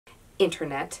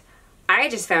internet, I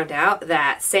just found out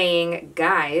that saying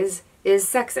guys is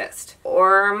sexist,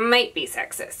 or might be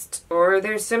sexist, or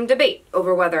there's some debate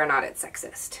over whether or not it's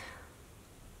sexist.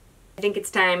 I think it's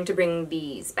time to bring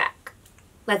these back.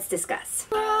 Let's discuss.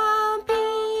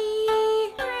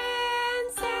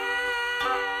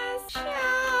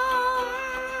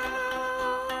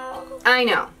 I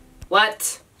know.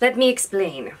 What? Let me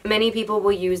explain. Many people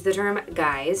will use the term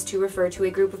guys to refer to a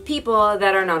group of people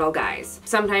that are not all guys.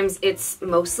 Sometimes it's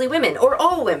mostly women, or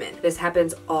all women. This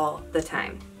happens all the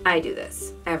time. I do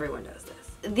this. Everyone does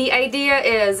this. The idea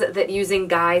is that using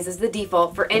guys as the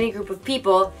default for any group of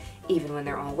people, even when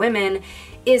they're all women,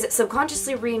 is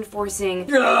subconsciously reinforcing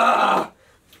Don't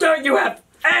you have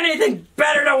anything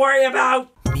better to worry about?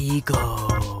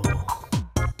 Migo,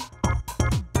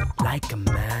 like a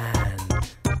man,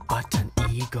 but an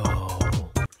ego.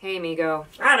 Hey, Migo.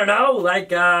 I don't know, like,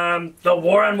 the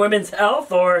war on women's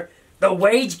health or the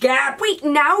wage gap. Wait,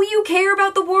 now you care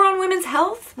about the war on women's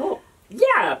health? Well,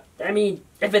 yeah, I mean,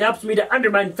 if it helps me to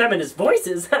undermine feminist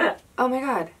voices. Oh my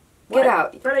god. What? Get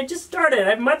out. But I just started.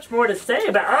 I have much more to say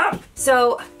about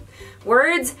So,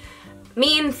 words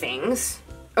mean things.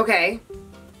 Okay.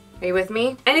 Are you with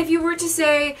me? And if you were to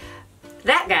say,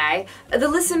 that guy, the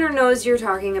listener knows you're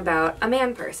talking about a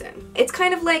man person. It's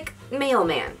kind of like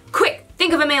mailman. Quick,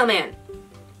 think of a mailman.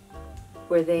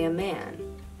 Were they a man?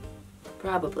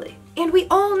 Probably. And we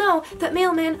all know that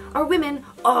mailmen are women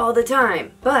all the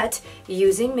time. But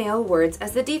using male words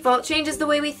as the default changes the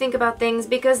way we think about things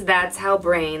because that's how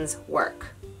brains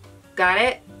work. Got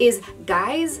it? Is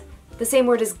guys the same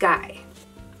word as guy?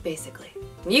 Basically.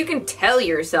 You can tell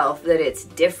yourself that it's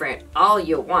different all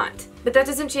you want, but that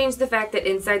doesn't change the fact that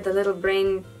inside the little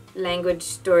brain language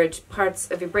storage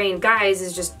parts of your brain, guys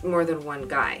is just more than one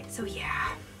guy. So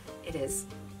yeah, it is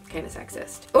kind of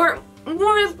sexist. Or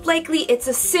more likely it's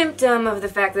a symptom of the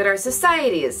fact that our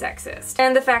society is sexist.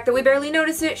 And the fact that we barely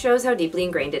notice it shows how deeply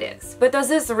ingrained it is. But does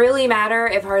this really matter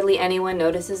if hardly anyone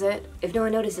notices it? If no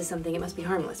one notices something, it must be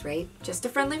harmless, right? Just a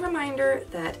friendly reminder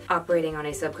that operating on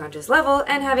a subconscious level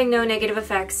and having no negative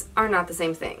effects are not the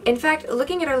same thing. In fact,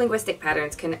 looking at our linguistic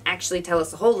patterns can actually tell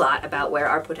us a whole lot about where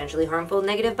our potentially harmful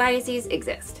negative biases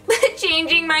exist.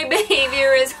 Changing my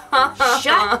behavior is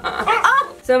Shut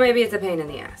up! So maybe it's a pain in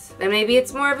the ass. And maybe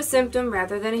it's more of a symptom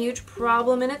rather than a huge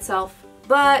problem in itself.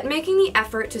 But making the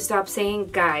effort to stop saying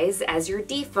guys as your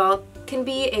default can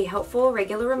be a helpful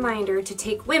regular reminder to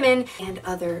take women and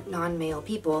other non-male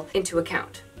people into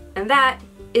account. And that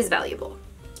is valuable,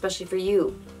 especially for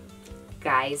you,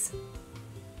 guys.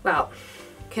 Well,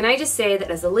 can I just say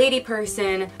that as a lady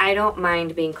person, I don't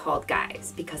mind being called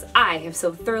guys because I have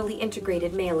so thoroughly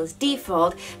integrated male as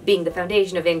default, being the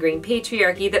foundation of ingrained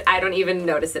patriarchy, that I don't even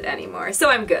notice it anymore. So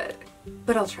I'm good.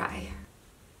 But I'll try.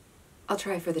 I'll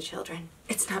try for the children.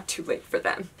 It's not too late for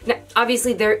them. Now,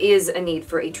 obviously there is a need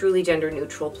for a truly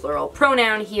gender-neutral plural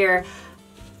pronoun here.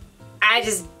 I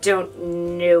just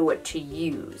don't know what to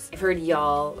use. I've heard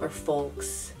y'all or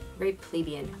folks. Very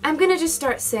plebeian. I'm gonna just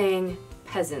start saying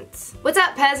peasants. What's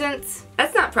up, peasants?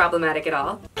 That's not problematic at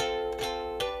all.